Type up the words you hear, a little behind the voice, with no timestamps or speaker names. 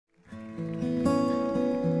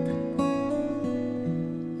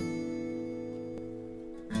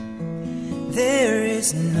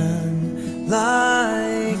is none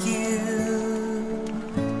like you.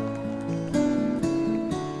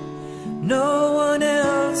 No one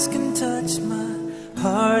else can touch my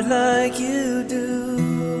heart like you do.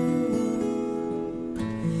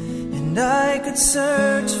 And I could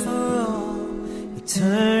search for all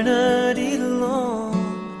eternity long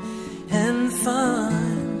and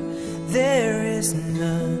find there is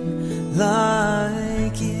none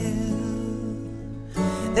like you.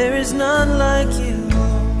 There is none like you.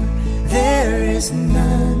 There is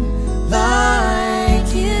none like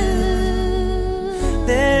you.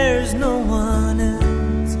 There's no one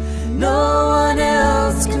else. No one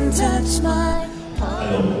else can touch my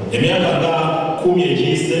heart. Emyaka 10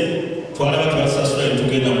 egiyise twalaba tubasasula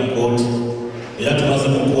tugenda mu kooti era tumaze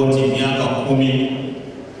mu kooti emyaka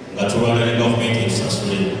 10 nga tulwana ne gavumenti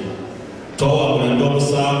etusasule. Towabula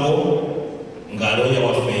n'omusango nga looya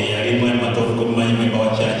waffe yalimu amatovu gwemumanyi memba wa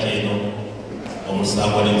kyaki eno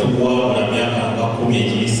omusango ne tuguwabula myaka nga 10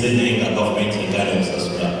 egiyise naye nga gavumenti egaana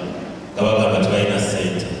omusasula nga bagamba tebalina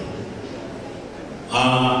ssente.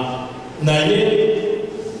 Naye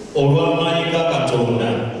olw'amaanyi ga Katonda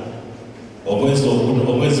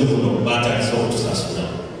omwezi guno baatandise okutusasula.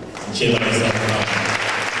 Nkyebaliza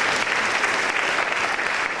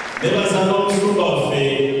nebaza n'omusumba waffe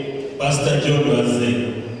Pastor John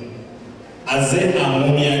aze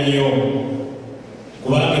amumya nnyo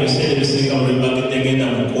kubanga ebiseera ebisinga buli mbagidde genda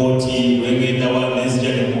mu kooti lwengenda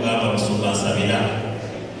wanezija ne mugamba musumba nsabira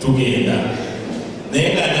tugenda naye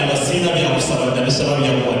ng'agamba sirina byakusaba nabisaba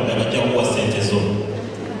byakuwadde bajja kuwa ssente zo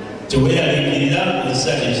teweeyalingirira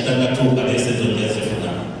ekiseera kyekitannatuuka naye ssente ojja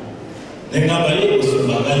zifuna neŋŋamba ye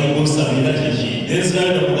musumba agalikusabira kiki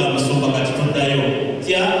nenzirayo nemugamba musumba kati tuddayo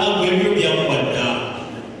tya agwe ebyo byakuwadda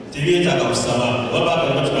tebyetaaga kusaba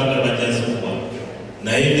wabagamba tubagala bajja zikuwa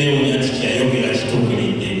naye neewunya nti kyayogera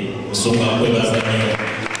kituukiridde musumba nkwebaza nnyo.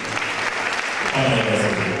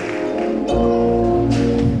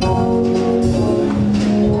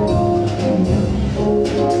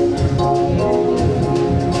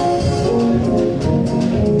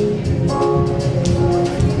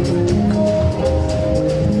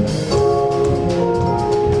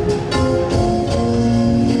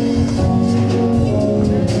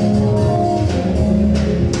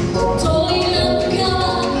 Toy up, come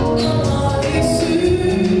on, your heart is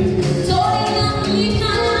soon. Toy up.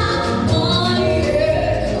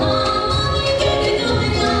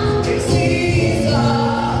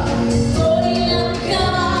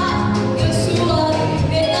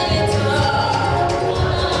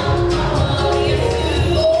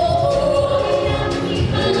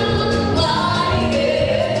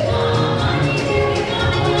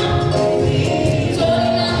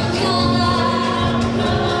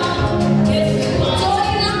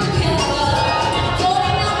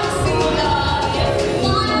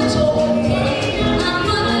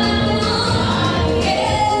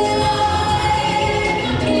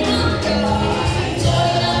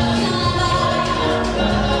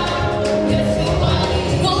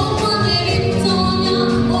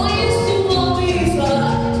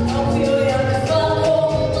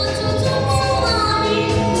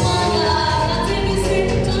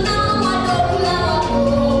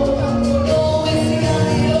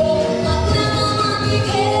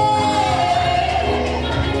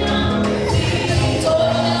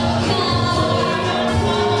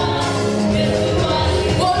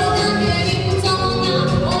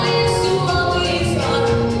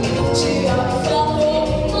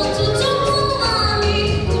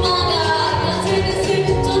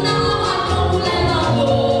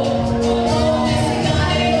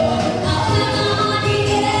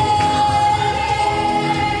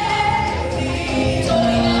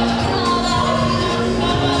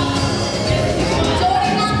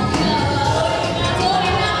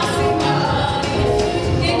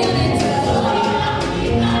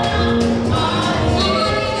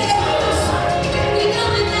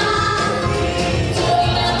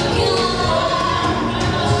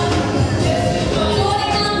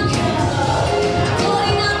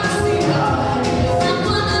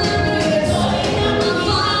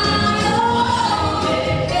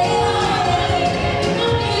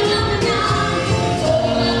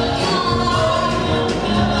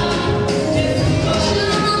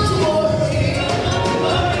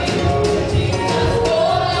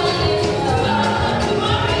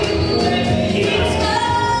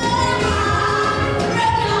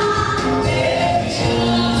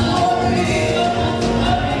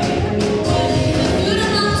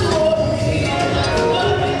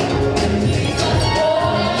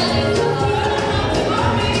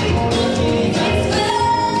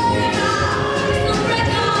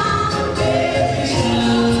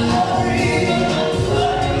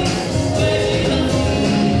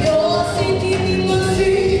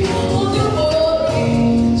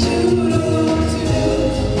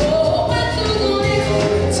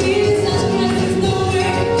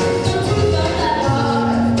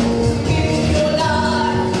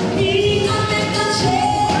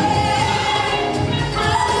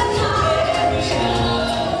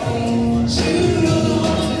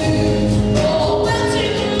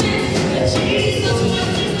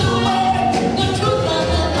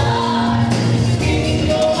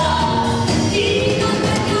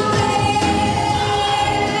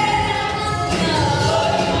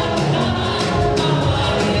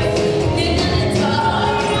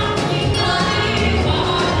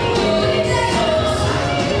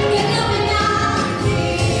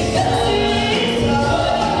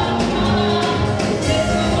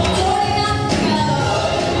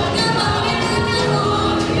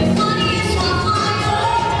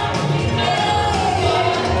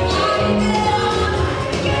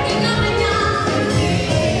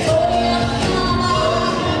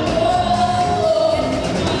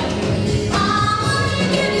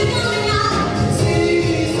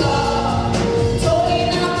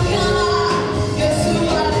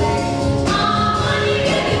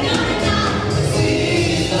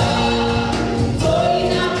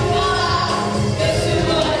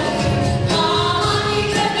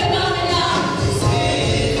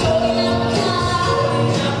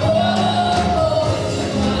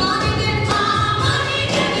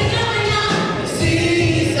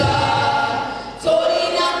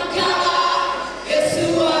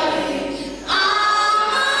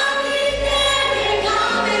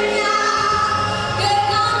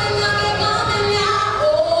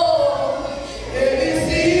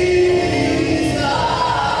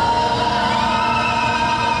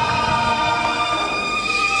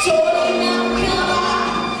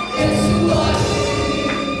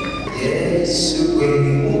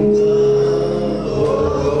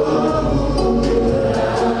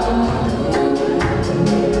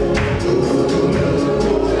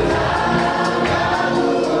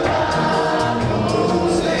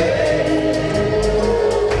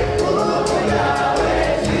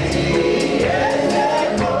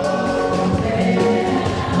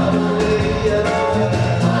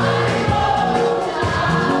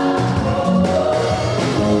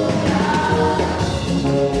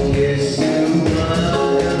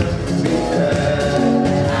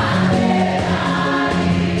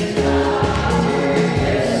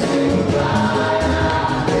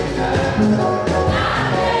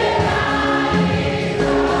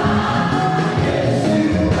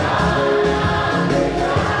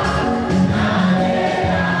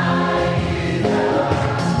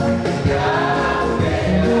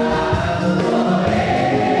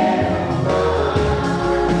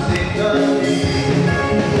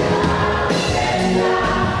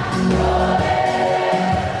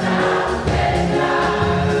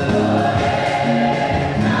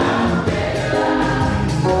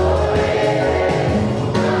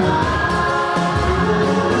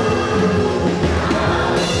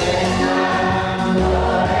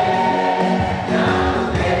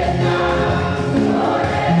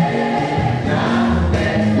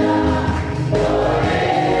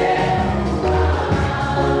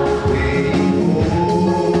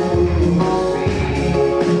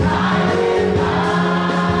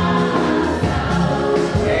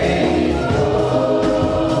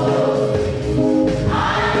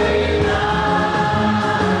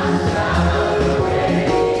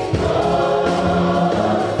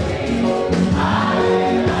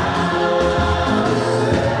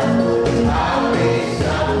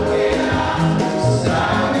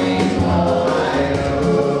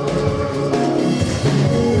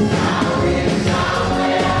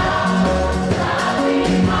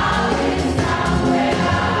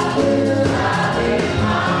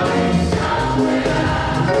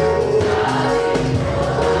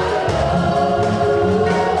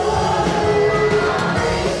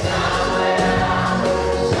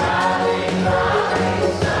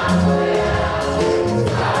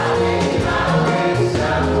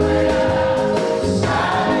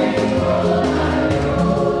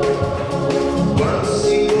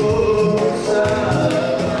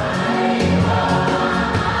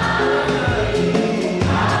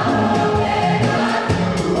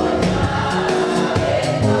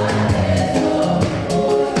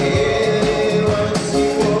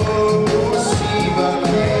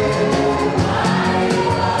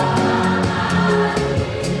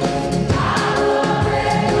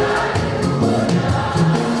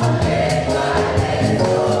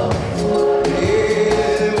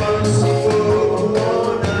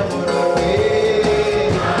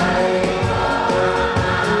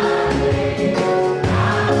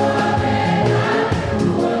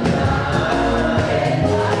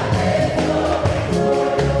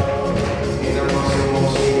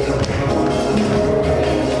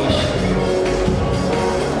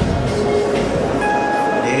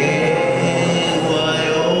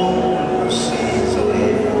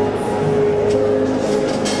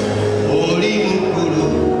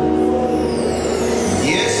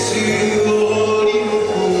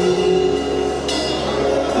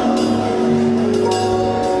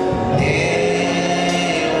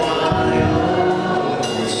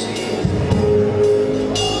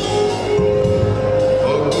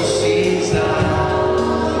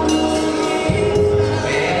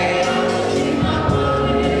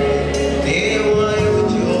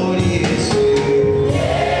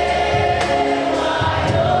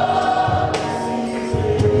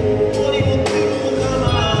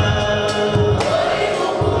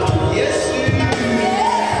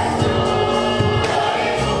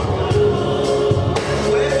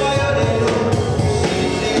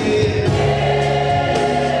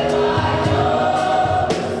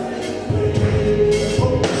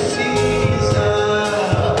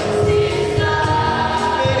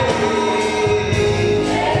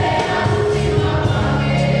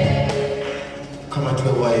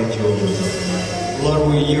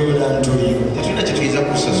 we yield unto you.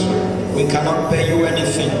 We cannot pay you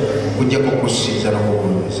anything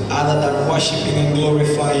other than worshiping and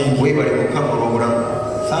glorifying you.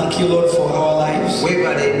 Thank you, Lord, for our lives.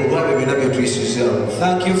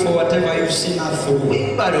 Thank you for whatever you've seen us through.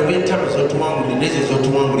 Thank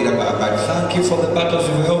you for the battles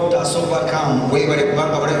you've helped us overcome.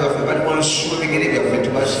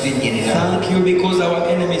 Thank you because our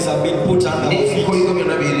enemies have been put under our feet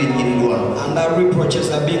and our reproaches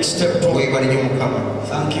are being stepped on.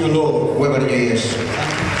 Thank you, Lord. Thank you.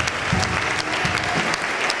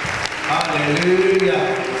 Hallelujah.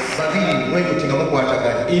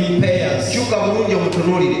 In pairs, turn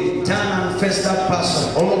and face that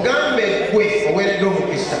person and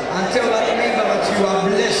tell that neighbor that you are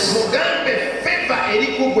blessed.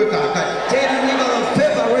 Tell the neighbor that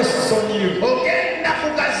favor rests on you.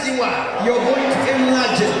 You're going to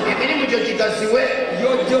enlarge it.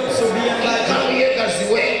 Your jobs will be enlarged.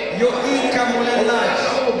 Your income will enlarge.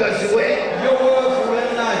 Your wealth will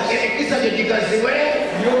enlarge.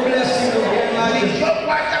 Your blessing will be enlarged.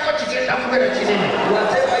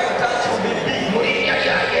 Whatever you touch will be big.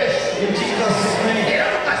 In Jesus' name.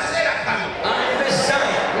 And this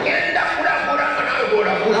time, I'm going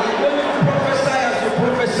to prophesy as you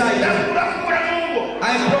prophesy. I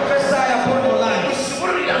prophesy upon your life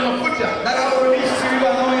that I will release to you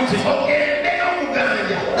anointing,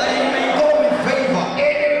 that you may go with favor.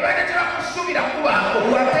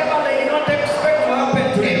 Whatever they do not expect will happen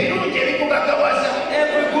to you.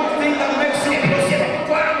 Every good thing that makes you prosper,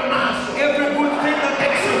 every good thing that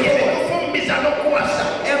takes you forward,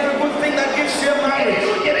 every good thing that gives you a marriage,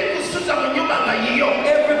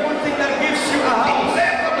 every good thing that gives you a house, to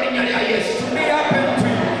be happen to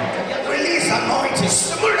you. Release anointing.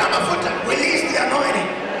 Release the anointing.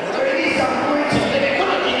 Release anointing.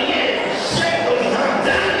 Shake those hands.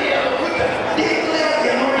 Declare the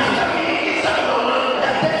anointing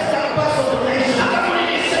that takes that person to nation,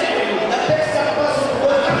 that takes that person to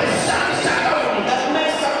work, that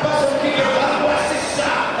makes that person kick a back, that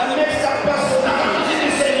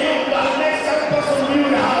makes that person new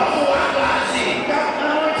now. That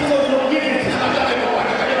anointing of longevity.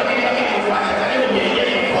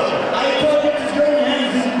 I told you to join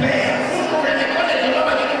hands in pairs.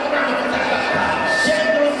 Shake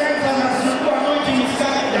those hands and as you do, anointing is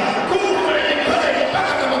coming down.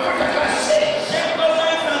 Shake those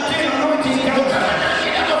hands until anointing comes down.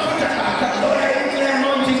 Lord, I declare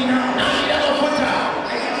anointing now. I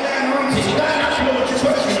declare anointing.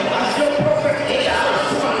 As your prophet is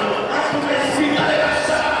unto the sea, as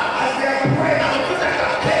they are praying,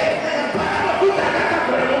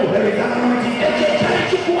 there is anointing.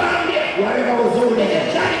 Whatever was holding,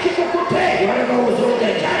 whatever was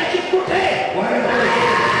holding, whatever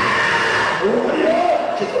was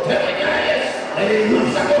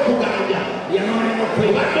the anointing of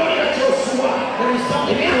faith. There is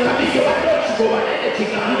something you will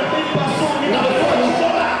pursue.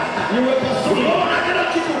 You will pursue.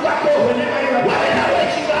 Whenever you are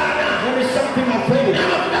there is something of faith.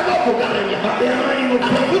 But the anointing of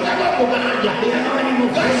faith, the anointing of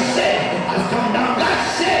faith has come down.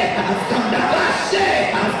 Has come down.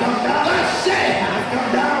 Has come down. Has come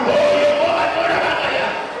down.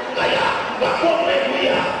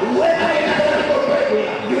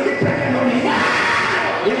 You depend on him.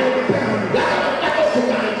 You will depend on him.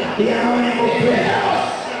 The anointing of faith.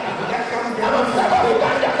 That comes down.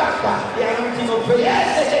 The anointing of faith.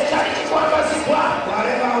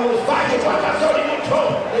 Whatever I was fighting,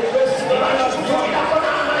 they first see the light of joy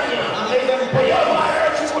and lay them pray.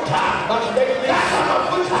 But they think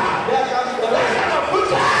there comes the light.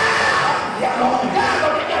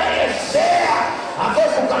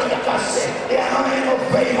 The anointing of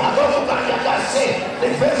faith. The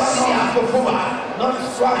favor not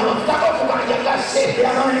struggle. The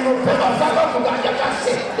anointing of faith.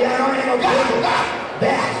 The anointing of faith.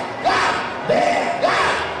 There.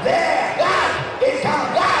 It's come.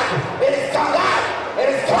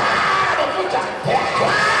 It's come. It's come.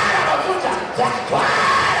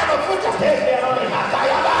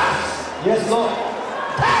 Yes, Lord.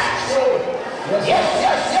 Yes.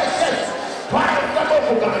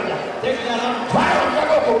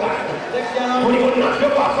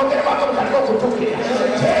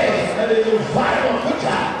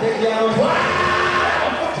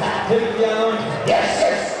 Take the anointing.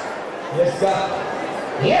 Yes, God.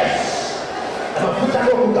 Yes.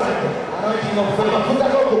 Anointing of faith.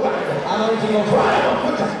 Anointing of faith.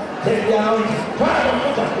 Take the anointing.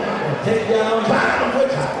 Take the anointing.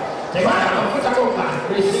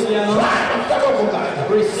 Receive the anointing.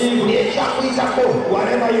 receive it.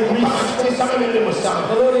 Whatever you reach,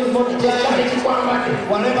 the Lord is multiplying.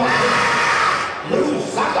 Whatever.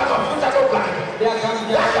 There comes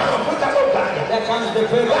the there comes the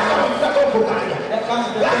favor. There comes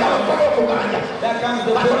the favor. There comes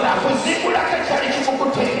the favor.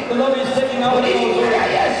 The Lord is taking out the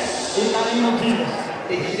in the name of Jesus.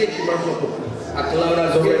 A cloud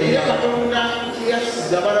has already the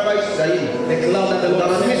cloud that the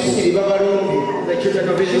Lord has made. The children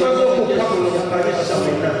of Israel